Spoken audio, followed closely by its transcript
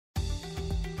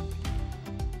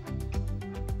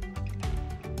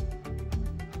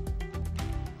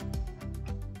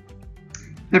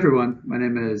Hey everyone, my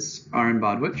name is Aaron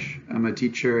Bodwich. I'm a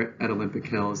teacher at Olympic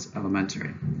Hills Elementary.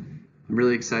 I'm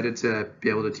really excited to be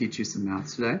able to teach you some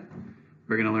math today.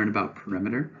 We're going to learn about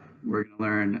perimeter, we're going to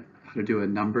learn how to do a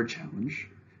number challenge,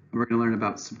 and we're going to learn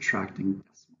about subtracting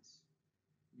decimals.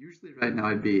 Usually right now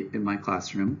I'd be in my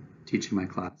classroom, teaching my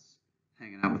class,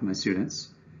 hanging out with my students,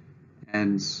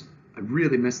 and I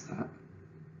really miss that.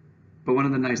 But one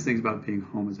of the nice things about being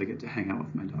home is I get to hang out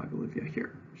with my dog, Olivia,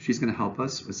 here. She's going to help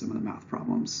us with some of the math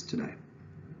problems today.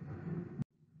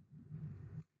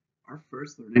 Our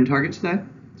first learning target today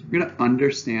is we're going to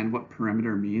understand what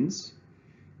perimeter means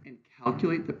and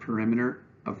calculate the perimeter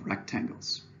of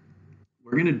rectangles.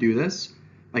 We're going to do this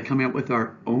by coming up with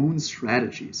our own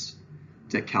strategies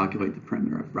to calculate the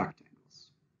perimeter of rectangles.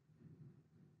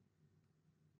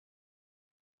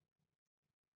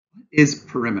 What is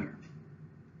perimeter?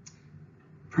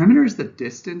 Perimeter is the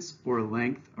distance or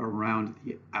length around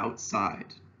the outside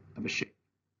of a shape.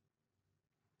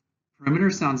 Perimeter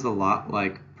sounds a lot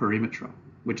like perimetro,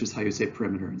 which is how you say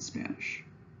perimeter in Spanish.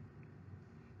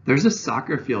 There's a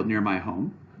soccer field near my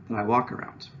home that I walk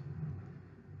around.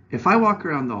 If I walk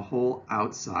around the whole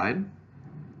outside,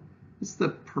 it's the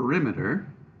perimeter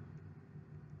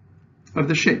of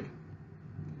the shape.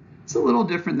 It's a little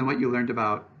different than what you learned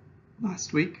about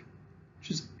last week,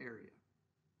 which is area.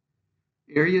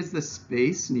 Area is the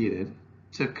space needed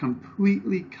to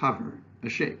completely cover a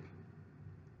shape.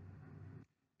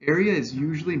 Area is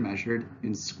usually measured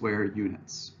in square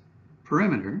units.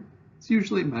 Perimeter is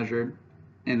usually measured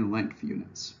in length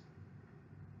units.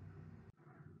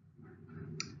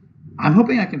 I'm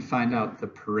hoping I can find out the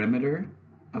perimeter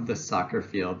of the soccer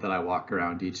field that I walk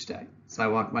around each day. So I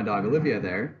walk my dog Olivia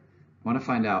there. I want to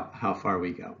find out how far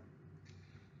we go.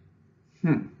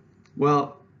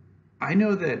 Well, I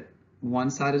know that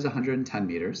one side is 110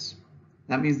 meters.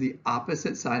 That means the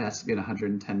opposite side has to be at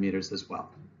 110 meters as well,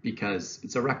 because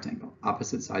it's a rectangle.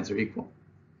 Opposite sides are equal.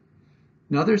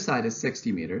 Another side is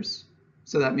 60 meters,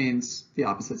 so that means the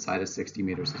opposite side is 60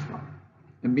 meters as well.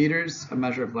 A meter's a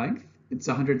measure of length. It's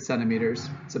 100 centimeters.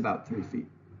 It's about 3 feet.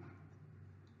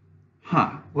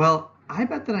 Well, I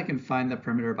bet that I can find the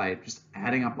perimeter by just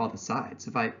adding up all the sides.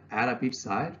 If I add up each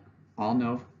side, I'll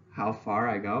know how far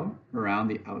I go around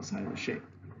the outside of the shape.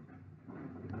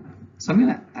 So I'm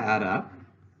going to add up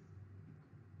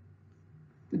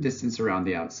the distance around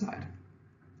the outside.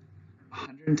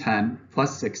 110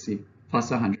 plus 60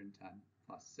 plus 110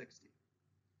 plus 60.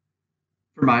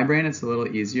 For my brain, it's a little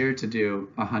easier to do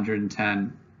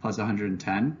 110 plus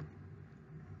 110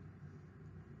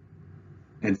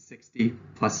 and 60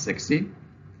 plus 60.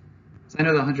 So I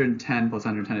know that 110 plus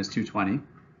 110 is 220.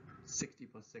 60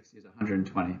 plus 60 is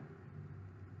 120.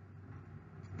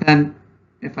 Then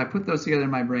if I put those together in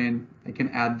my brain, I can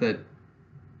add the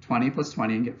 20 plus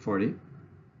 20 and get 40,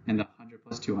 and the 100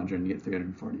 plus 200 and get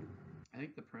 340. I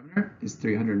think the perimeter is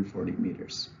 340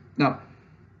 meters. Now,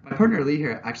 my partner Lee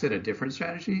here actually had a different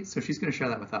strategy, so she's going to share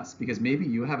that with us, because maybe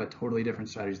you have a totally different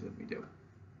strategy than we do.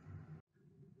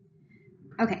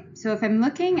 Okay, so if I'm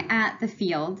looking at the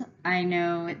field, I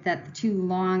know that the two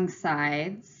long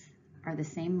sides are the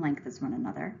same length as one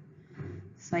another.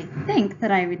 So I think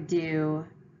that I would do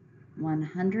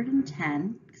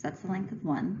 110, because that's the length of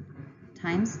one,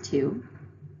 times 2.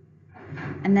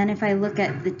 And then if I look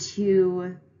at the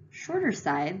two shorter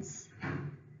sides,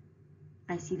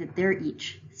 I see that they're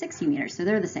each 60 meters, so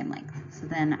they're the same length. So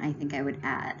then I think I would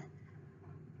add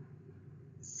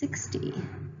 60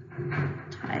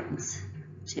 times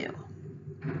 2.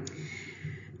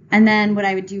 And then what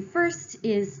I would do first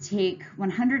is take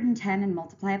 110 and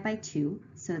multiply it by 2,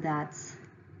 so that's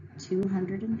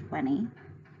 220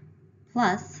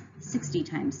 plus 60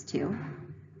 times 2,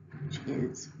 which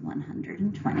is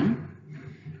 120.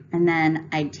 And then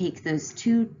I'd take those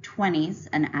two 20s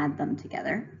and add them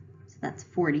together. So that's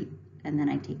 40. And then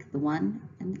I take the 1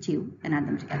 and the 2 and add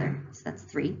them together. So that's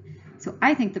 3. So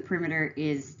I think the perimeter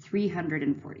is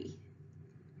 340.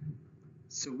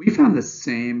 So we found the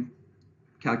same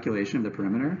calculation of the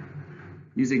perimeter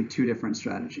using two different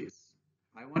strategies.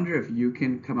 I wonder if you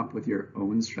can come up with your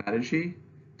own strategy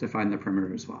to find the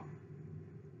perimeter as well.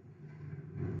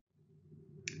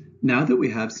 Now that we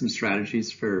have some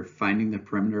strategies for finding the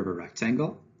perimeter of a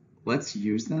rectangle, let's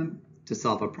use them to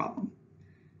solve a problem.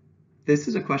 This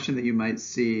is a question that you might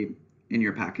see in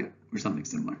your packet or something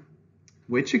similar.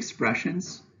 Which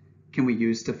expressions can we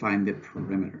use to find the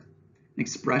perimeter? An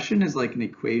expression is like an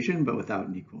equation, but without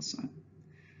an equal sign.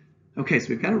 Okay, so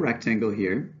we've got a rectangle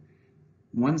here.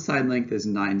 One side length is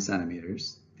 9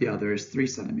 centimeters. The other is 3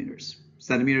 centimeters.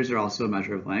 Centimeters are also a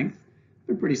measure of length.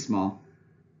 They're pretty small.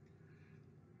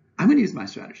 I'm going to use my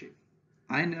strategy.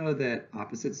 I know that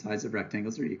opposite sides of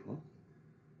rectangles are equal.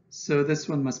 So this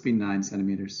one must be 9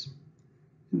 centimeters.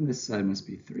 And this side must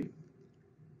be 3. I'm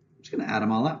just going to add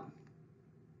them all up.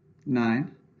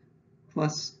 9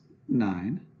 plus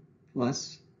 9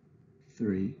 plus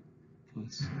 3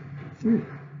 plus 3.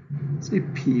 Say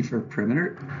P for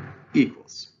perimeter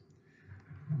equals.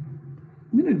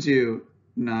 I'm going to do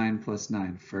 9 plus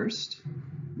 9 first.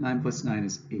 9 plus 9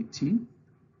 is 18.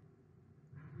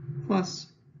 Plus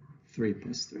 3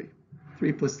 plus 3.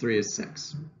 3 plus 3 is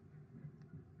 6.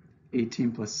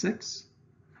 18 plus 6.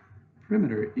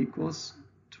 Perimeter equals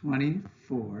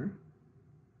 24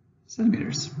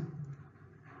 centimeters.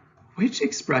 Which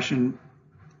expression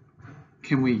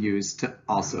can we use to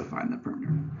also find the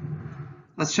perimeter?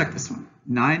 Let's check this one.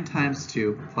 9 times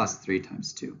 2 plus 3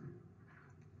 times 2.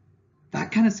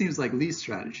 That kind of seems like least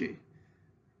strategy.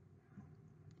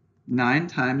 9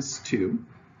 times 2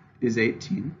 is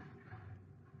 18.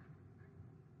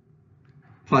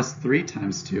 Plus 3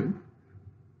 times 2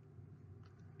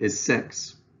 is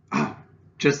 6. Oh,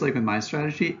 just like with my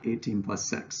strategy, 18 plus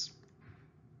 6.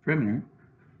 Perimeter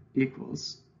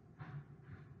equals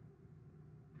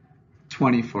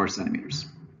 24 centimeters.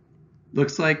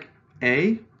 Looks like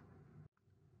A.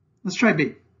 Let's try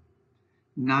B.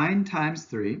 9 times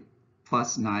 3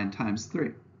 plus 9 times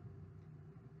 3.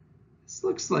 This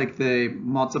looks like they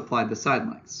multiplied the side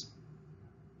lengths.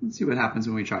 Let's see what happens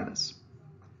when we try this.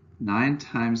 9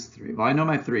 times 3. Well, I know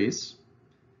my 3's.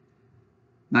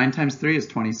 9 times 3 is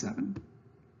 27.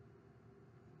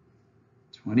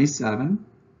 27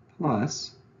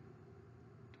 plus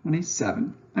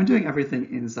 27. I'm doing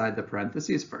everything inside the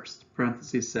parentheses first.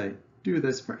 Parentheses say, do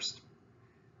this first.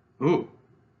 Ooh,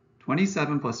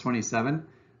 27 plus 27.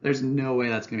 There's no way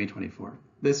that's going to be 24.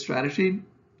 This strategy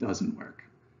doesn't work.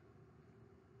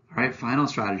 All right, final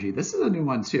strategy. This is a new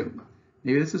one too.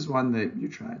 Maybe this is one that you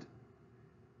tried.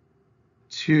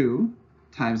 2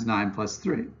 times 9 plus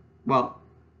 3. Well,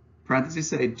 parentheses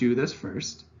say do this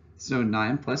first. So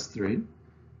 9 plus 3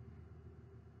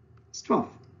 is 12.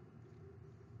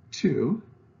 2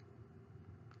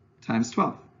 times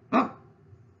 12. Oh,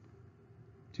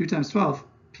 2 times 12.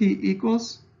 P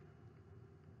equals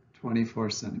 24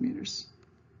 centimeters.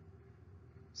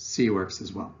 C works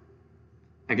as well.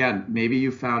 Again, maybe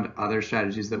you found other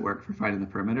strategies that work for finding the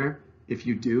perimeter. If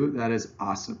you do, that is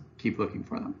awesome. Keep looking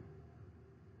for them.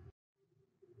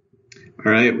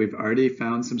 All right, we've already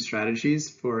found some strategies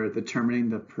for determining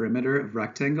the perimeter of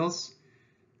rectangles.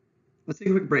 Let's take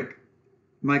a quick break.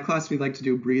 In my class, we like to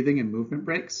do breathing and movement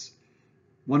breaks.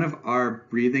 One of our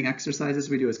breathing exercises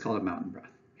we do is called a mountain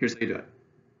breath. Here's how you do it.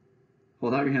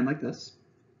 Hold out your hand like this.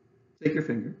 Take your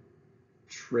finger.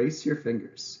 Trace your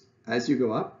fingers. As you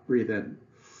go up, breathe in.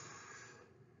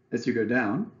 As you go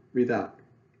down, breathe out.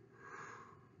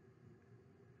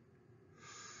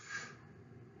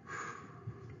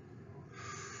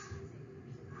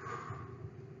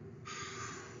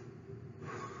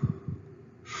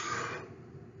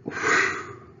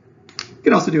 You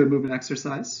can also do a movement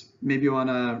exercise. Maybe you want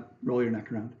to roll your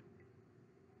neck around.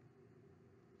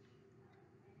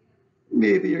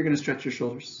 Maybe you're going to stretch your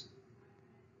shoulders.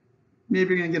 Maybe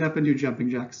you're going to get up and do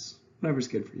jumping jacks. Whatever's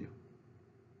good for you.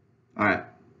 All right,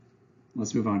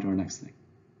 let's move on to our next thing.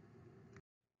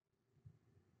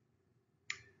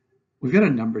 We've got a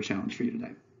number challenge for you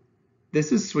today.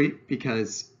 This is sweet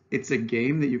because it's a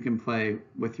game that you can play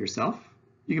with yourself.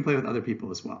 You can play with other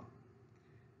people as well.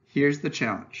 Here's the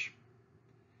challenge.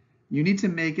 You need to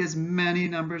make as many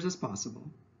numbers as possible,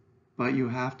 but you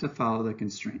have to follow the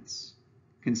constraints.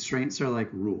 Constraints are like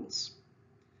rules.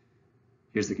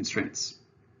 Here's the constraints.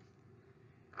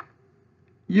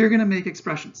 You're going to make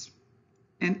expressions,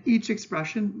 and each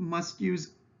expression must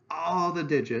use all the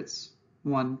digits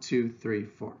 1, 2, 3,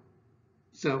 4.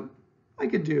 So I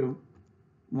could do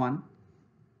 1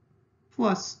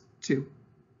 plus 2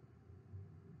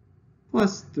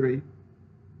 plus 3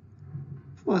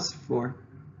 plus 4.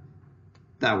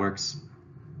 That works.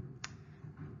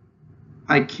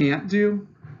 I can't do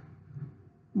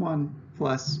 1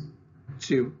 plus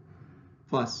 2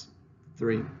 plus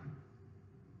 3.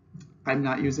 I'm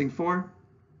not using 4.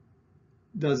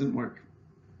 Doesn't work.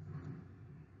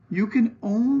 You can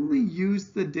only use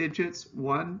the digits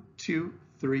 1, 2,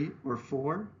 3, or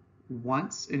 4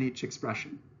 once in each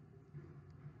expression.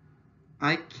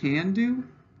 I can do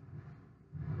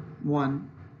 1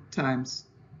 times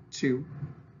 2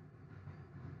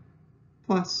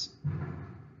 plus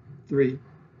 3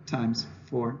 times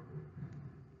 4.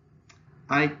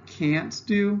 I can't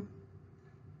do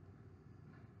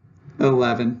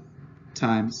 11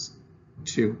 times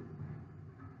 2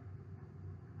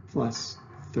 plus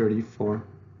 34.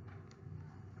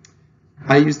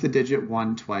 I use the digit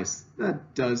 1 twice.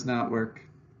 That does not work.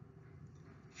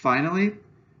 Finally,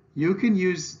 you can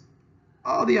use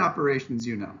all the operations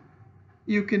you know.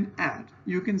 You can add,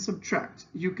 you can subtract,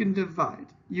 you can divide,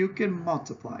 you can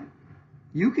multiply.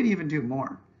 You can even do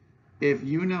more. If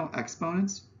you know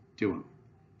exponents, do them.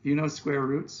 If you know square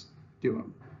roots, do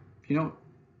them. If you know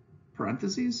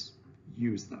parentheses,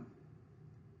 use them.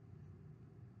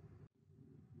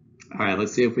 All right,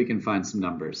 let's see if we can find some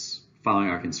numbers following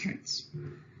our constraints.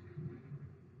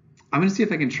 I'm going to see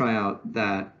if I can try out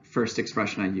that first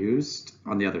expression I used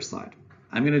on the other slide.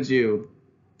 I'm going to do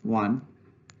 1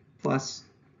 plus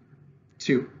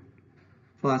 2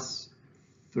 plus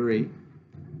 3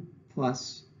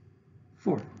 plus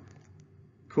 4.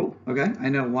 Cool, okay. I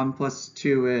know 1 plus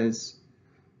 2 is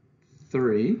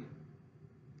 3.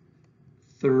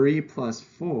 3 plus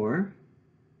 4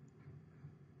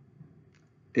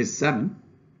 is 7.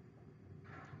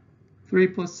 3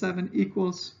 plus 7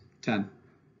 equals 10.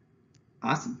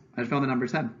 Awesome, I found the number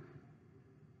 10.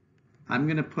 I'm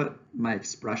going to put my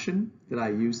expression that I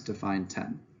used to find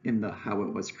 10 in the how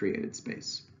it was created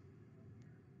space.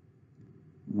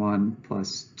 1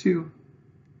 plus 2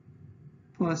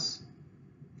 plus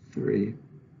 3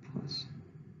 plus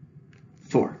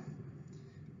 4.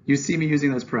 You see me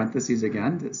using those parentheses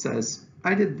again that says,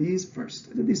 I did these first.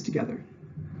 I did these together.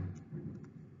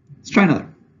 Let's try another.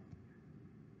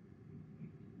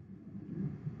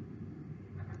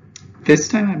 This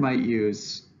time I might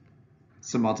use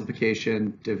some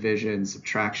multiplication, division,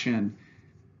 subtraction.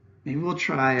 Maybe we'll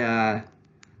try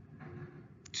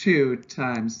 2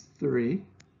 times 3.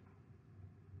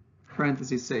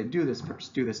 Parentheses say, do this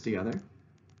first, do this together.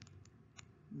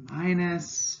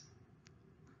 Minus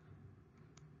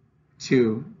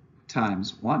 2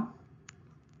 times 1.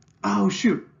 Oh,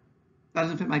 shoot. That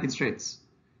doesn't fit my constraints.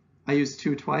 I used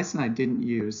 2 twice and I didn't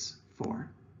use 4.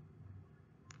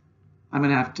 I'm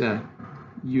going to have to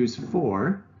use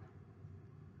 4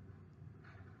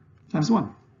 times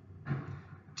 1.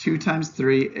 2 times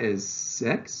 3 is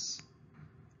 6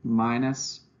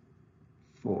 minus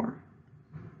 4.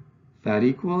 That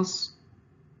equals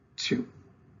 2.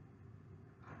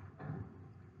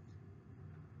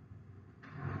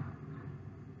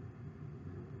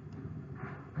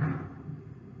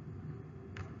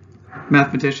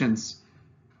 Mathematicians,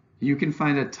 you can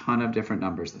find a ton of different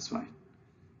numbers this way.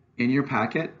 In your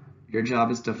packet, your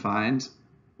job is to find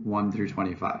 1 through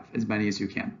 25, as many as you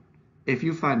can. If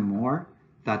you find more,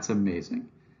 that's amazing.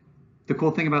 The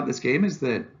cool thing about this game is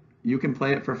that you can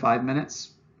play it for 5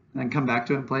 minutes, and then come back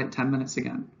to it and play it 10 minutes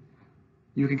again.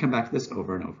 You can come back to this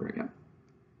over and over again.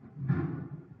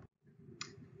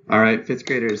 All right, 5th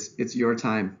graders, it's your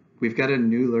time. We've got a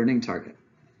new learning target.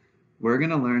 We're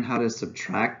going to learn how to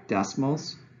subtract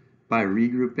decimals by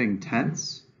regrouping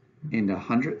tenths into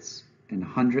hundredths and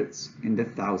hundredths into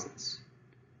thousands.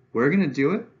 We're going to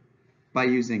do it by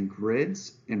using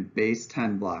grids and base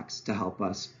 10 blocks to help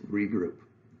us regroup.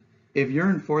 If you're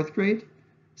in 4th grade,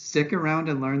 stick around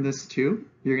and learn this too.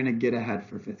 You're going to get ahead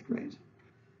for 5th grade.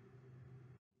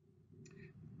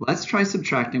 Let's try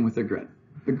subtracting with a grid.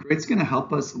 The grid's going to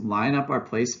help us line up our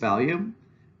place value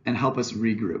and help us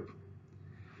regroup.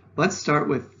 Let's start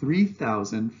with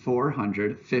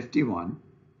 3,451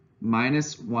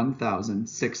 minus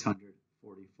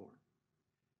 1,644.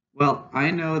 Well,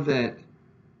 I know that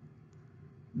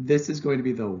this is going to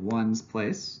be the ones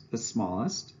place, the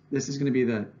smallest. This is going to be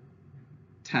the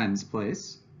tens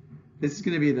place. This is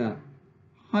going to be the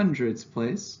hundreds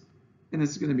place. And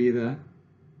this is going to be the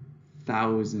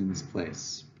thousands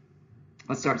place.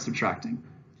 Let's start subtracting.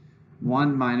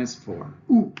 1 minus 4.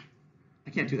 Ooh,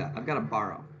 I can't do that. I've got to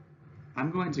borrow.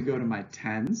 I'm going to go to my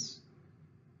tens.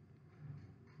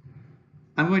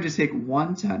 I'm going to take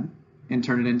 1 10 and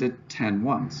turn it into 10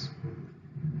 ones.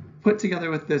 Put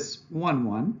together with this 1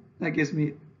 1, that gives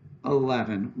me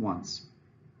 11 ones.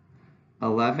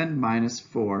 11 minus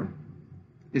 4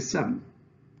 is 7.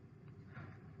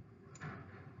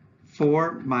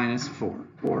 4 minus 4,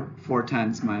 or 4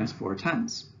 tens minus 4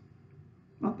 tens.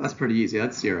 Well, that's pretty easy.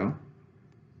 That's 0.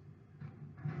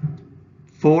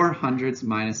 4 hundredths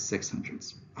minus 6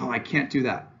 hundredths. Oh, I can't do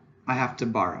that. I have to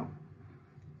borrow.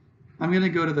 I'm going to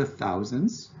go to the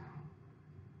thousands.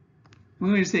 I'm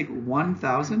going to take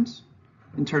 1,000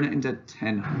 and turn it into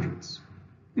 10 hundredths.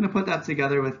 I'm going to put that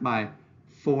together with my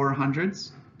 4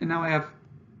 hundredths, and now I have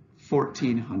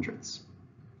 14 hundredths.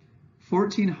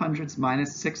 14 hundredths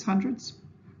minus 6 hundredths,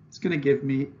 it's going to give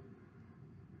me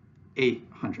 8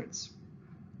 hundredths.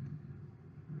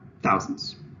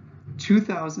 Thousands. 2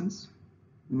 thousands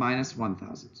minus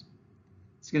 1,000.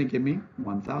 It's going to give me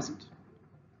 1,000.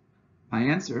 My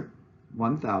answer,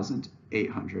 1,000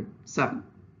 807.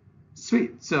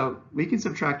 Sweet, so we can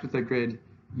subtract with a grid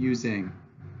using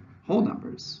whole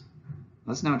numbers.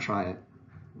 Let's now try it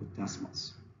with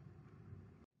decimals.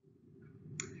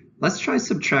 Let's try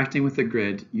subtracting with a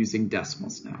grid using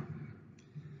decimals now.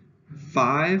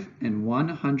 5 and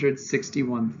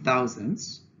 161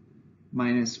 thousandths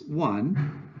minus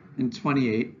 1 and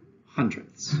 28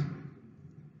 hundredths.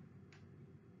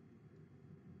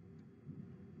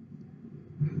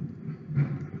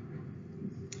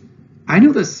 I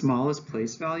know the smallest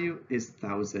place value is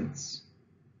thousandths.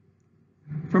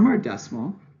 From our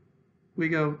decimal, we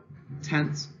go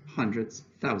tenths, hundredths,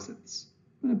 thousandths.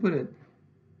 I'm going to put a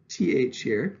TH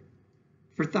here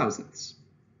for thousandths.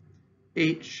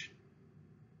 HT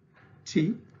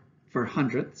for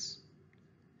hundredths.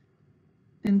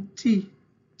 And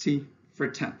TT for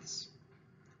tenths.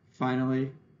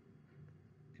 Finally,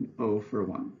 an O for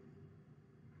 1.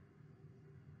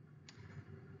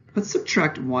 Let's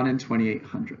subtract 1 and 28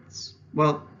 hundredths.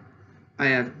 Well, I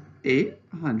have 8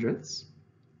 hundredths,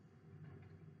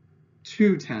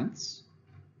 2 tenths,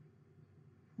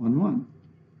 1.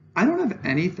 I don't have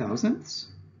any thousandths,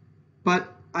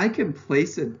 but I can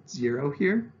place a 0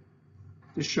 here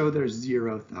to show there's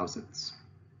 0 thousandths.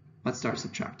 Let's start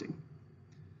subtracting.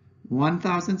 1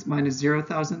 thousandths minus 0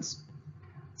 thousandths,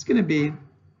 it's going to be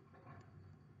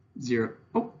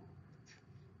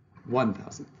 1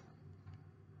 thousandth.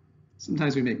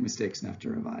 Sometimes we make mistakes and have to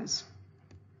revise.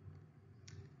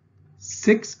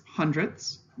 6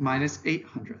 hundredths minus 8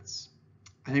 hundredths.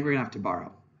 I think we're going to have to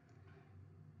borrow.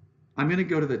 I'm going to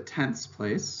go to the tenths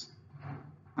place.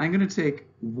 I'm going to take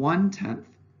 1/10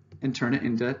 and turn it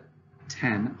into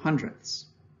 10 hundredths.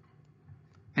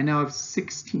 I now have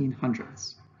 16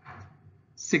 hundredths.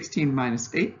 16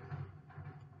 minus 8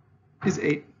 is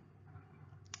 8.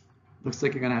 Looks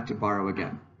like you're going to have to borrow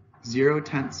again. 0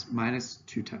 tenths minus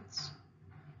 2 tenths.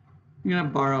 I'm going to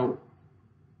borrow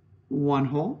 1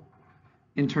 whole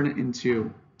and turn it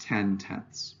into 10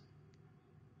 tenths.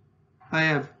 I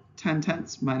have 10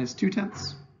 tenths minus 2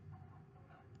 tenths,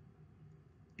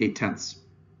 8 tenths.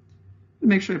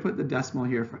 Make sure I put the decimal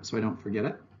here so I don't forget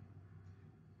it.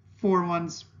 4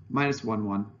 ones minus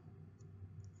 1,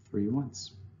 3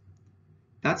 ones.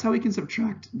 That's how we can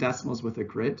subtract decimals with a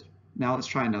grid. Now let's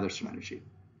try another strategy.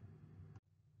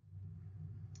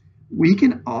 We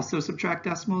can also subtract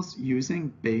decimals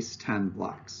using base 10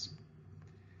 blocks.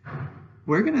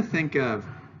 We're going to think of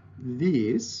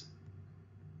these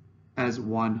as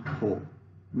 1 whole.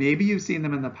 Maybe you've seen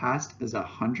them in the past as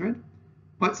 100,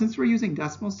 but since we're using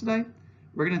decimals today,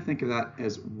 we're going to think of that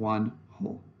as 1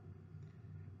 whole.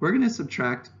 We're going to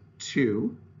subtract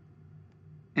 2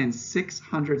 and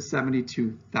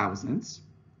 672 thousandths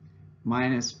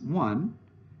minus 1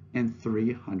 and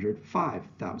 305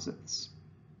 thousandths.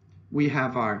 We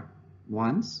have our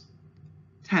ones,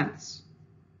 tenths,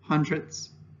 hundredths,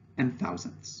 and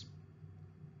thousandths.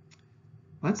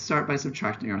 Let's start by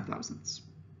subtracting our thousandths.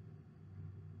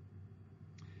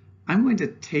 I'm going to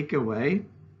take away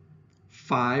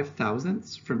 5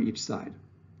 thousandths from each side.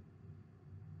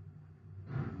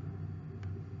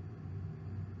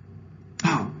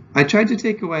 Oh, I tried to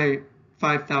take away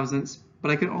 5 thousandths,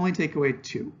 but I could only take away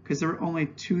 2 because there were only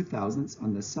 2 thousandths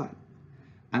on this side.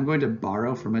 I'm going to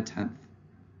borrow from a tenth.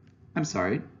 I'm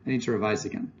sorry, I need to revise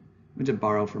again. I'm going to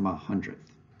borrow from a hundredth.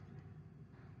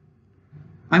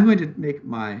 I'm going to make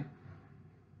my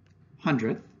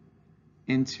hundredth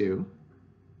into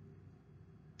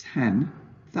 10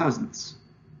 thousandths.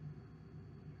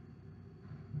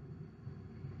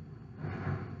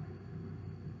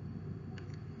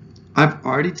 I've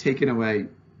already taken away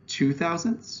 2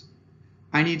 thousandths.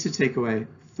 I need to take away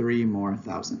 3 more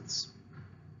thousandths.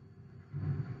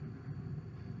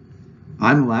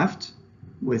 I'm left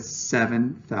with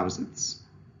 7 thousandths.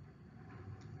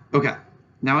 Okay,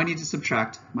 now I need to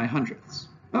subtract my hundredths.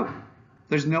 Oh,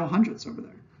 there's no hundredths over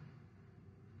there.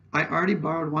 I already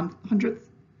borrowed 1 hundredth,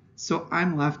 so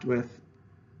I'm left with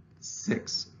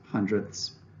 6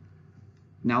 hundredths.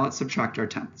 Now let's subtract our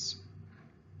tenths.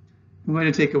 I'm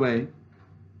going to take away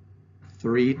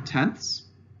 3 tenths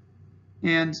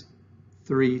and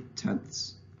 3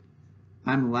 tenths.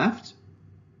 I'm left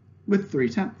with 3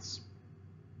 tenths.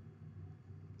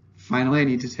 Finally, I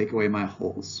need to take away my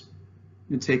wholes. I'm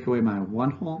going to take away my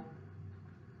 1 whole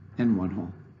and 1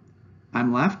 whole.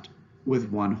 I'm left with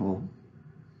 1 whole.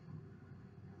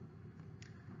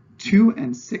 2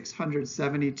 and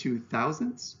 672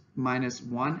 thousandths minus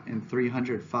 1 and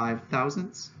 305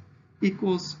 thousandths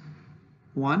equals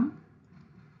 1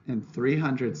 and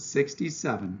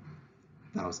 367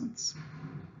 thousandths.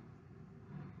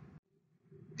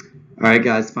 All right,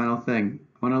 guys, final thing.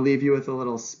 want to leave you with a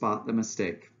little spot the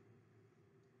mistake.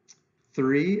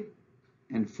 3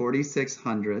 and 46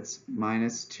 hundredths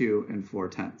minus 2 and 4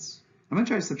 tenths. I'm going to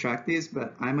try to subtract these,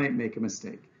 but I might make a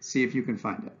mistake. See if you can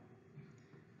find it.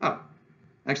 Oh,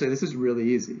 actually, this is really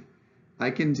easy.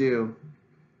 I can do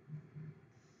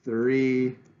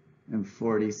 3 and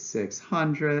 46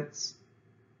 hundredths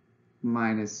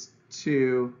minus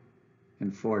 2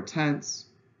 and 4 tenths.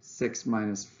 6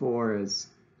 minus 4 is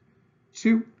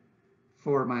 2.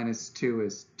 4 minus 2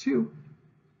 is 2.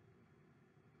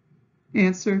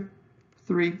 Answer,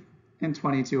 3 and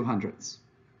 22 hundredths.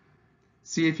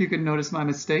 See if you can notice my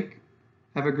mistake.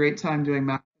 Have a great time doing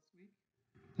math this week.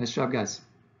 Nice job, guys.